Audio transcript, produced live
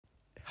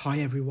Hi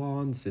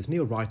everyone, this is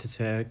Neel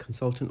Raithatha,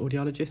 consultant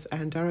audiologist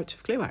and director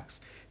of Clearwax.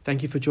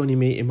 Thank you for joining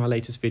me in my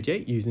latest video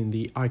using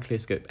the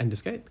iClearScope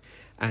endoscope.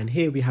 And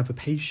here we have a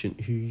patient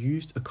who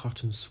used a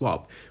cotton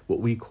swab, what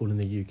we call in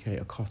the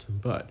UK a cotton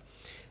bud.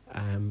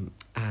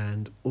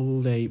 And all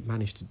they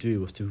managed to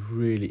do was to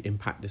really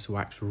impact this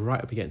wax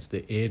right up against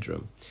the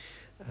eardrum.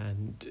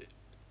 And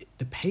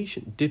the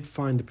patient did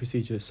find the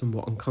procedure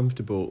somewhat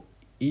uncomfortable,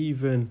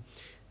 even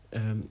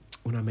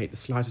when I make the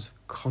slightest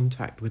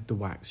contact with the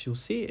wax. You'll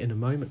see it in a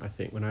moment, I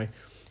think, when I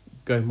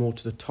go more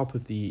to the top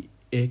of the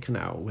ear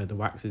canal where the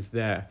wax is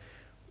there.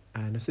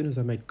 And as soon as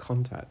I made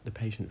contact, the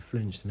patient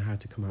flinched and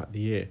had to come out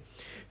the ear.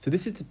 So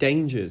this is the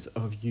dangers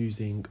of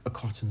using a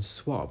cotton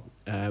swab.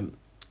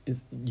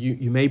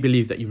 You may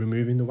believe that you're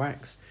removing the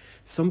wax.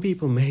 Some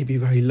people may be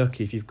very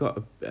lucky if you've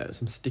got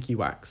some sticky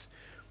wax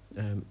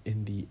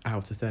in the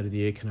outer third of the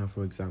ear canal,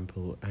 for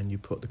example, and you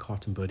put the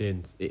cotton bud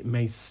in. It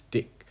may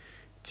stick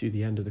to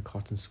the end of the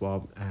cotton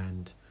swab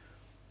and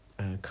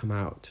come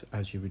out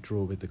as you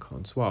withdraw with the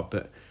cotton swab.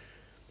 But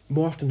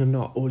more often than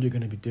not, all you're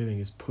going to be doing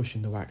is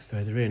pushing the wax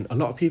further in. A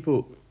lot of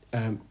people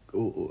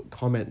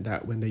comment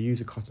that when they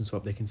use a cotton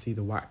swab, they can see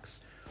the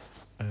wax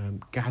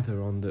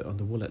gather on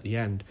the wool at the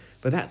end,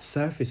 but that's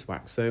surface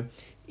wax. So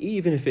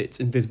even if it's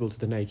invisible to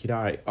the naked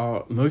eye,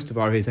 most of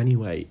our ears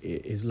anyway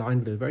is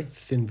lined with a very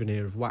thin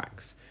veneer of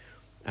wax,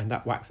 and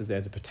that wax is there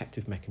as a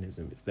protective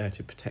mechanism. It's there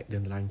to protect the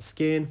underlying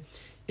skin.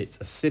 It's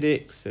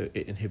acidic, so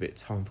it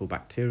inhibits harmful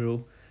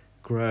bacterial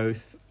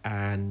growth,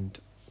 and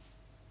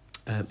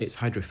it's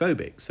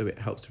hydrophobic, so it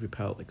helps to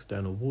repel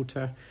external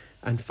water.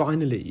 And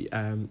finally,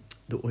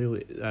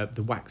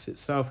 the wax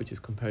itself, which is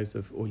composed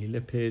of oily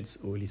lipids,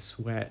 oily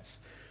sweats,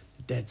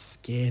 dead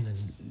skin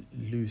and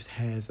loose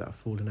hairs that have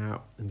fallen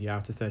out in the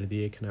outer third of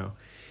the ear canal,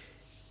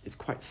 it's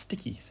quite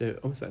sticky. So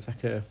almost that's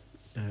like a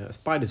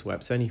spider's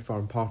web. So any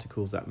foreign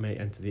particles that may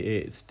enter the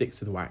ear, it sticks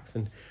to the wax.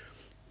 And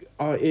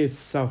our ear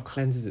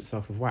self-cleanses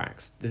itself of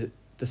wax.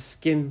 The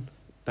skin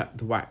that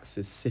the wax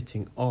is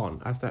sitting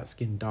on, as that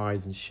skin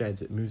dies and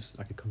sheds, it moves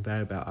like a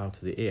conveyor belt out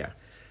of the ear.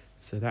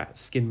 So that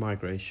skin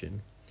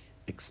migration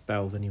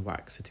expels any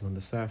wax sitting on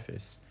the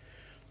surface.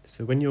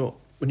 So when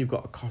you've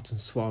got a cotton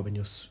swab and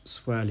you're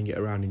swirling it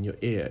around in your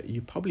ear,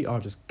 you probably are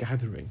just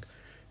gathering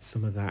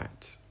some of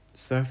that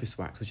surface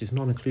wax, which is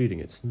non-occluding.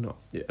 It's not,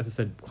 as I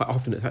said, quite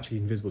often it's actually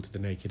invisible to the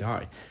naked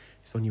eye.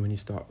 It's only when you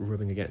start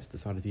rubbing against the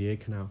side of the ear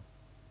canal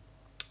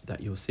that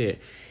you'll see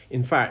it.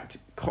 In fact,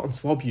 cotton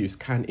swab use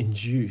can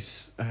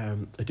induce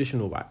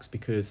additional wax,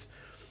 because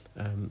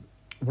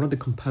one of the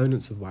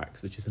components of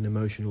wax, which is an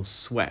emotional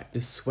sweat,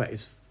 this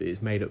sweat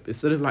is made up, it's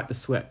sort of like the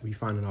sweat we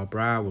find on our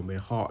brow when we're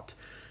hot.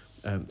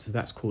 So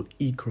that's called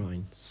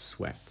eccrine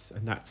sweat,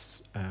 and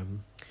that's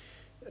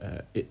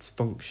its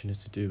function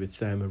is to do with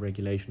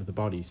thermoregulation of the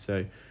body.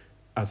 So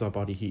as our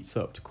body heats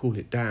up, to cool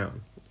it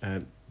down,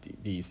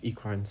 these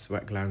eccrine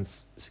sweat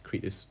glands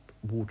secrete this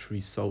watery,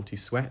 salty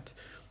sweat,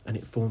 and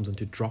it forms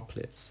into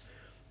droplets,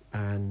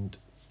 and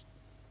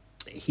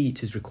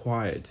heat is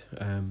required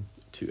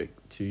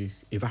to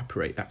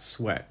evaporate that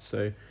sweat.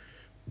 So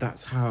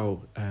that's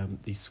how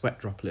these sweat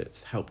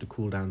droplets help to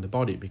cool down the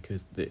body,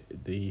 because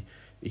the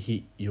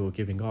heat you're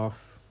giving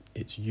off,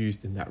 it's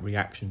used in that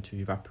reaction to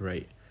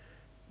evaporate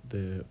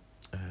the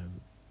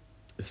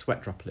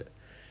sweat droplet.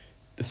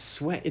 The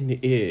sweat in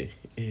the ear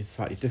is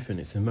slightly different.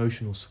 It's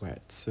emotional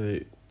sweat, so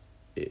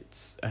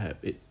it's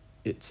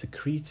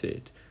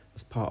secreted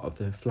as part of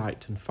the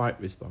flight and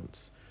fight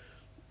response,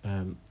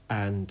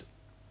 and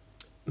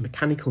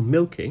mechanical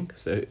milking,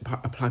 so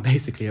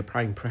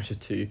applying pressure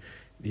to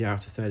the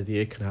outer third of the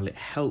ear canal, it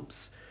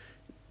helps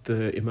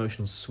the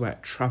emotional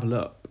sweat travel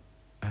up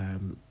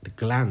the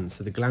glands.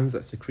 So the glands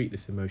that secrete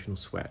this emotional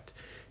sweat,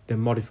 they're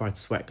modified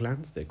sweat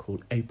glands. They're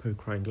called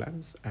apocrine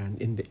glands, and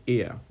in the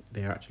ear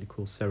they are actually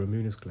called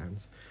ceruminous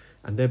glands,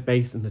 and they're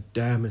based in the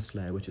dermis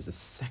layer, which is a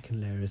second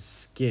layer of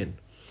skin.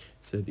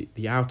 So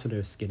the outer layer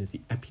of skin is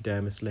the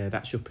epidermis layer.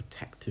 That's your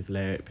protective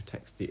layer. It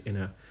protects the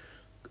inner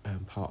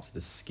parts of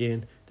the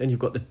skin. Then you've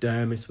got the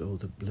dermis, where all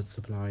the blood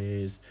supply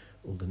is,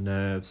 all the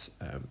nerves,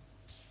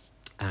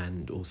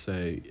 and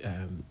also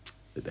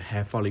the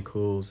hair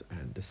follicles,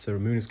 and the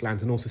ceruminous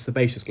glands, and also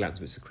sebaceous glands,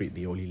 which secrete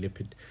the oily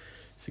lipid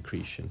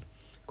secretion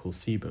called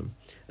sebum.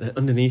 And then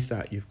underneath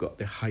that, you've got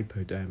the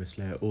hypodermis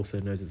layer, also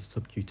known as the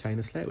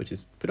subcutaneous layer, which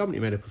is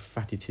predominantly made up of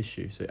fatty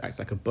tissue. So it acts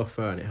like a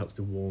buffer, and it helps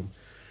to warm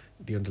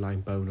the underlying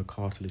bone or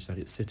cartilage that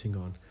it's sitting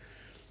on.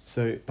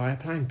 So by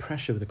applying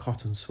pressure with a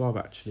cotton swab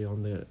actually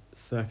on the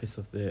surface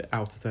of the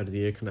outer third of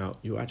the ear canal,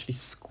 you're actually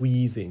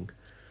squeezing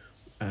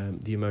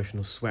the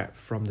emotional sweat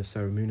from the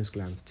ceruminous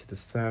glands to the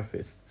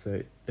surface.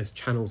 So there's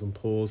channels and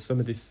pores.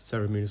 Some of these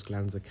ceruminous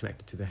glands are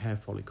connected to the hair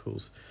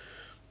follicles,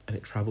 and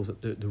it travels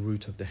at the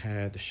root of the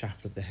hair, the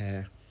shaft of the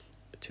hair,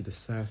 to the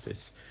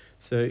surface.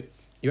 So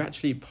you're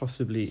actually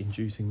possibly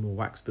inducing more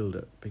wax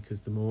buildup,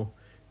 because the more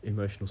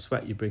emotional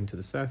sweat you bring to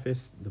the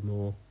surface, the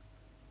more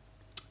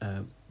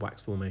wax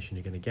formation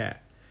you're going to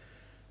get.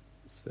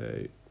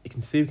 So we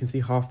can see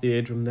half the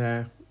eardrum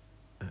there.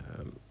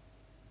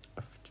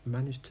 I've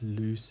managed to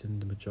loosen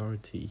the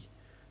majority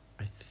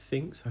I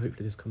think so.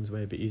 Hopefully this comes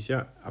away a bit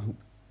easier. I'm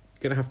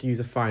going to have to use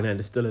a fine end.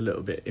 It's still a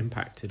little bit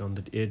impacted on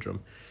the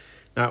eardrum.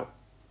 Now,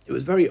 it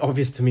was very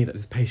obvious to me that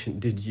this patient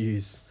did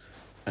use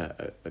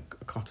a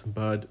cotton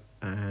bud,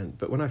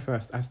 but when I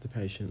first asked the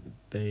patient,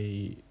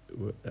 they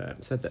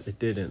said that they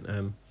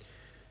didn't.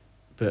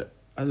 But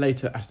I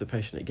later asked the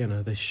patient again,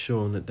 are they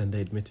sure? And then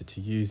they admitted to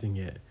using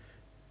it.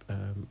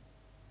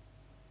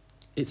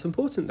 It's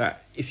important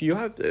that if you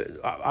have,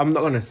 I'm not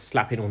going to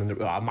slap anyone on the,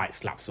 well, I might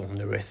slap someone on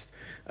the wrist,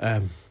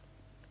 in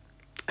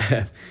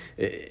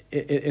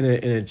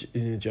a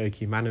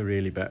jokey manner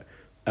really, but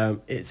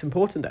it's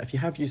important that if you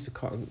have used a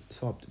cotton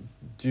swab,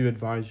 do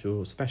advise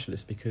your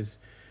specialist, because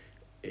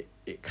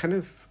it kind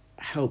of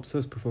helps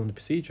us perform the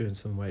procedure in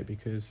some way,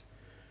 because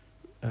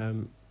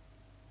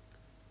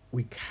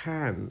we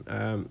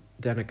can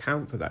then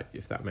account for that,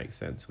 if that makes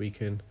sense. We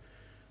can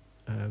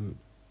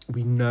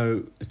we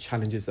know the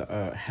challenges that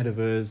are ahead of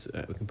us.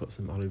 We can put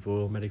some olive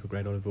oil, medical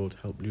grade olive oil, to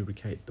help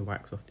lubricate the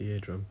wax off the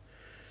eardrum.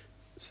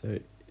 So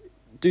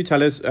do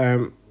tell us.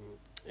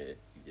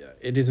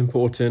 It is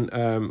important.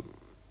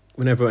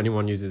 Whenever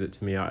anyone uses it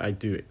to me, I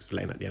do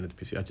explain at the end of the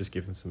procedure. I just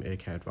give them some ear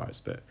care advice,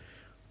 but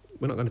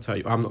we're not going to tell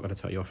you. I'm not going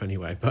to tell you off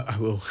anyway, but I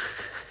will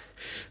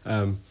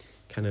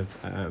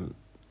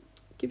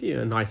give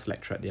you a nice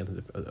lecture at the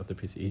end of the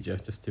procedure,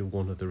 just to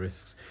warn of the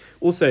risks.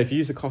 Also, if you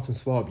use a cotton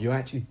swab, you're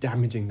actually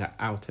damaging that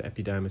outer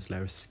epidermis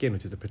layer of skin,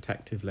 which is a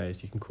protective layer,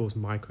 so you can cause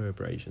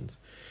microabrasions.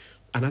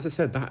 And as I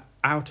said, that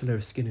outer layer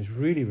of skin is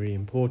really, really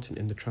important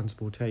in the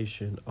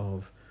transportation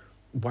of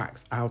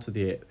wax out of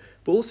the ear,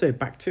 but also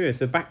bacteria.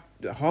 So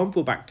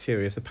harmful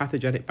bacteria, so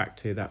pathogenic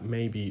bacteria that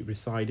may be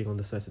residing on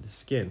the surface of the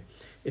skin.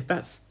 If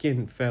that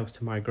skin fails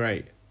to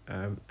migrate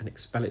and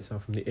expel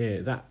itself from the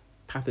ear, that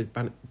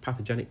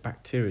pathogenic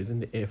bacteria is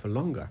in the ear for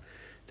longer.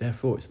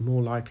 Therefore, it's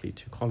more likely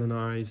to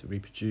colonize,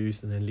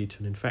 reproduce, and then lead to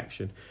an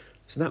infection.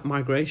 So that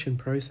migration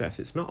process,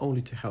 it's not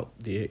only to help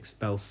the ear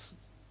expel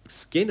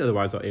skin,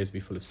 otherwise our ears would be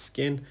full of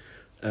skin,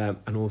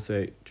 and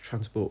also to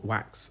transport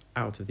wax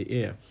out of the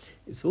ear.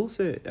 It's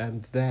also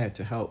there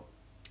to help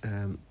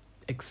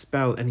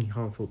expel any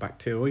harmful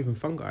bacteria or even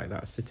fungi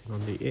that are sitting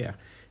on the ear,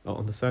 or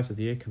on the surface of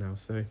the ear canal.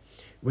 So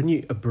when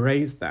you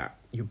abrase that,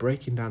 you're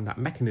breaking down that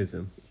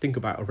mechanism. Think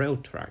about a rail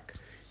track.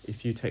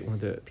 If you take one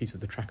of the piece of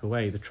the track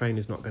away, the train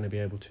is not going to be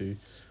able to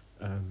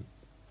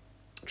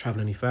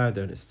travel any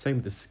further. And it's the same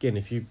with the skin.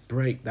 If you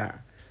break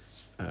that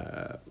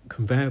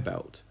conveyor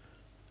belt,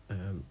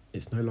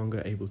 it's no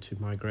longer able to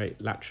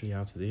migrate laterally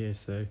out of the ear.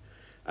 So,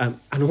 and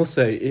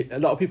also a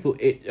lot of people,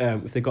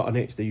 if they got an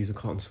itch, they use a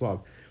cotton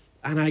swab,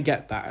 and I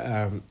get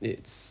that.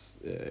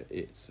 It's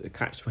a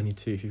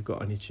catch-22. If you've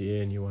got an itchy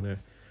ear and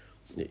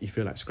you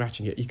feel like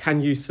scratching it, you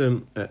can use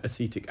some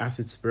acetic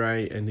acid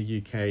spray. In the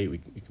UK, you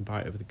can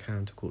buy it over the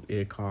counter, called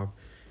Ear Calm.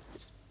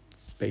 It's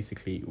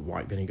basically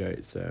white vinegar.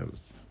 It's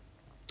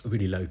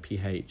really low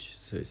pH,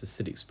 so it's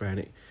acidic spray, and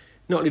it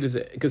not only does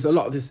it, because a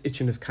lot of this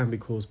itchiness can be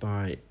caused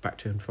by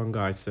bacteria and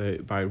fungi, so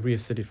by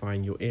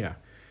reacidifying your ear,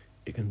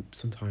 it can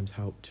sometimes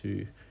help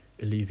to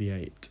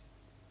alleviate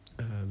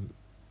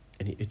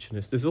any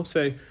itchiness. There's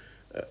also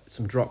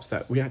some drops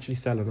that we actually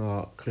sell on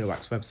our Clear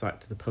Wax website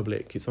to the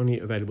public. It's only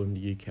available in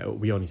the UK, or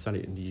we only sell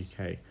it in the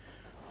UK.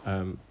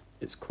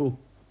 It's called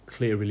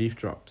Clear Relief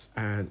Drops,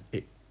 and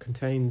it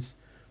contains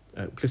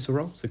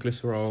glycerol. So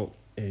glycerol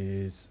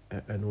is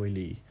an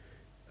oily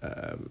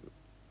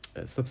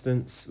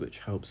substance which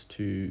helps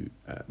to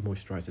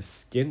moisturize the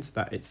skin, so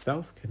that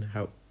itself can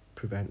help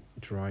prevent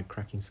dry,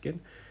 cracking skin.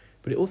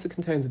 But it also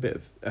contains a bit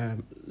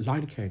of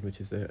lidocaine,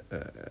 which is a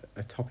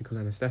topical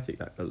anesthetic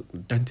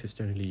that dentists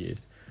generally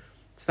use.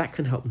 So that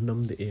can help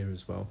numb the ear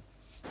as well.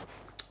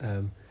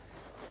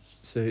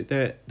 So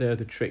they're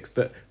the tricks.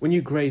 But when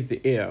you graze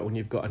the ear, when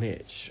you've got an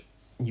itch,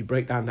 you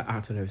break down the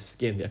outer layer of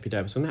skin, the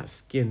epidermis. When that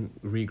skin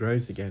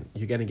regrows again,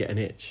 you're going to get an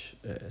itch.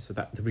 So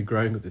that the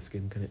regrowing of the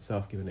skin can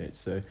itself give an itch.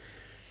 So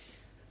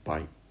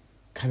by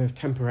kind of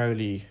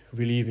temporarily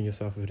relieving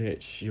yourself of an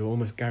itch, you're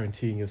almost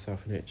guaranteeing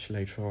yourself an itch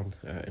later on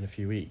in a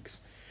few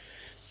weeks.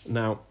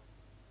 Now,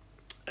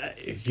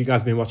 if you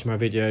guys have been watching my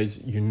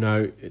videos, you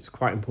know it's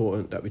quite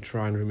important that we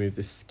try and remove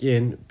the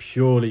skin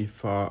purely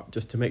for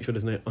just to make sure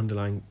there's no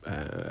underlying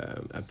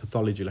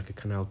pathology like a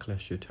canal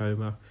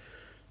cholesteatoma.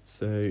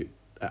 So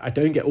I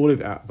don't get all of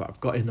it out, but I've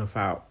got enough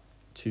out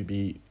to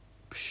be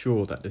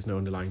sure that there's no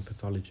underlying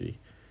pathology.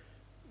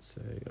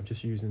 So I'm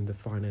just using the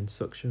fine end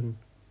suction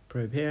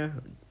probe here,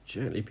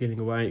 gently peeling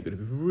away. You've got to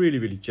be really,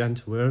 really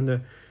gentle. We're on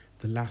the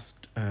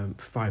last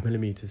 5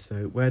 millimeters,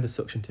 so where the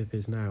suction tip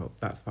is now,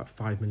 that's about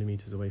 5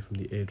 millimeters away from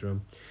the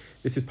eardrum.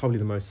 This is probably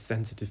the most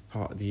sensitive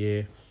part of the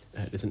ear.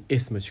 There's an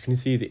isthmus. You can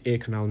see the ear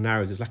canal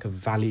narrows. There's like a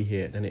valley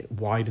here, then it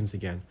widens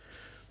again.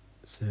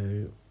 So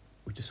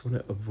we just want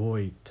to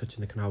avoid touching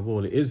the canal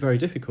wall. It is very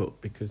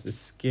difficult because the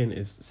skin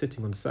is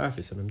sitting on the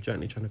surface, and I'm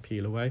gently trying to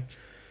peel away.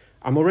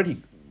 I'm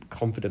already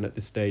confident at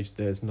this stage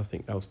there's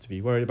nothing else to be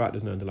worried about.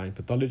 There's no underlying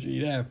pathology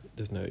there.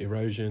 There's no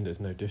erosion.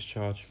 There's no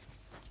discharge.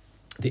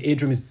 The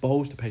eardrum is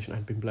bulged. The patient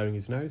had been blowing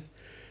his nose.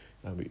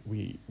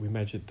 We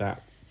measured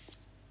that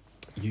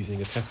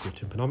using a test called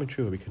tympanometry,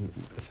 where we can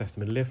assess the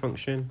middle ear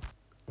function.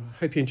 I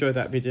hope you enjoyed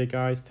that video,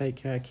 guys. Take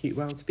care, keep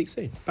well, speak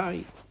soon.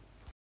 Bye.